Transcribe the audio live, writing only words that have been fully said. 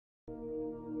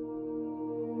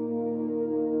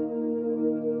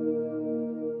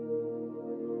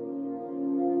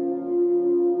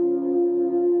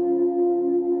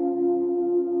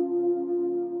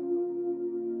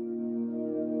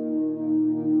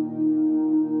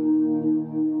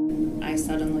I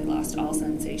suddenly lost all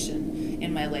sensation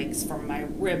in my legs, from my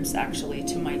ribs actually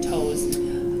to my toes.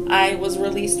 I was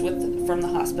released from the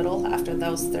hospital after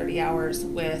those 30 hours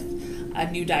with a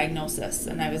new diagnosis,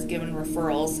 and I was given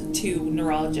referrals to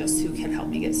neurologists who can help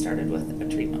me get started with a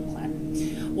treatment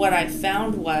plan. What I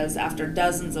found was, after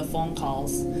dozens of phone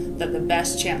calls, that the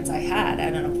best chance I had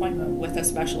at an appointment with a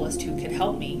specialist who could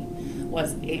help me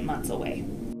was 8 months away.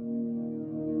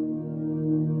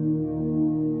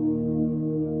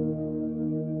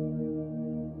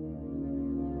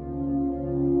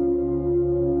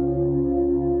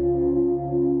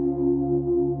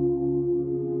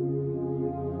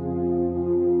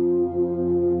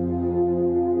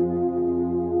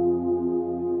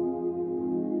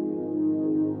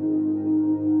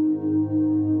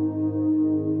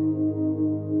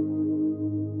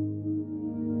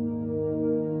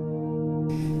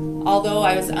 Although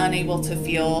I was unable to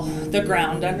feel the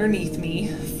ground underneath me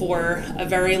for a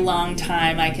very long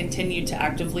time, I continued to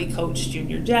actively coach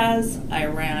junior jazz. I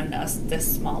ran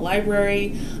this small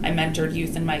library. I mentored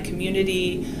youth in my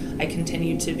community. I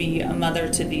continued to be a mother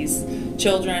to these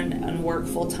children and work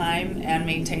full-time, and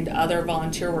maintained other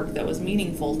volunteer work that was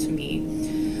meaningful to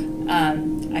me.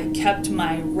 I kept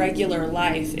my regular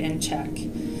life in check.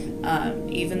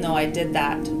 Even though I did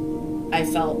that, I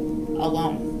felt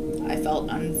alone. I felt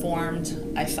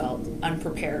uninformed. I felt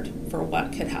unprepared for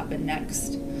what could happen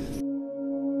next.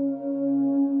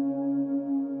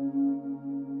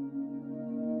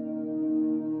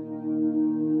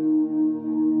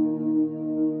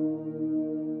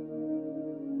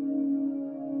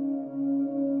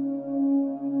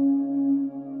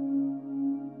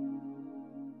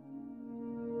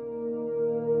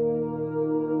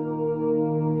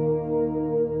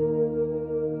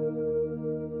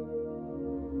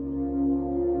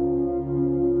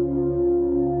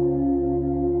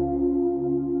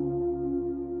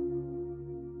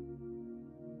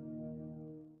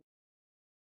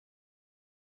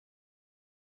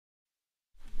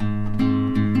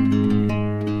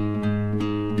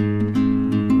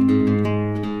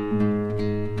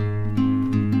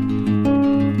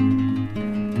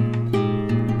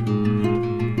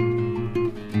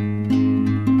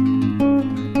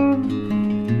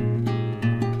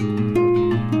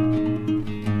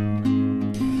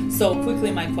 So quickly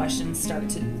my questions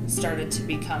started to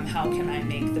become, how can I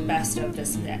make the best of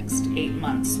this next 8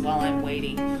 months while I'm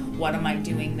waiting? What am I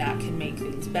doing that can make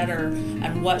things better?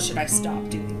 And what should I stop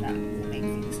doing that will make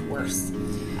things worse?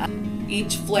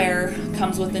 Each flare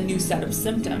comes with a new set of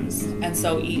symptoms, and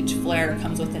so each flare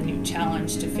comes with a new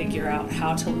challenge to figure out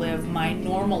how to live my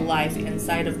normal life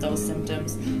inside of those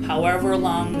symptoms, however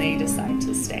long they decide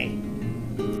to stay.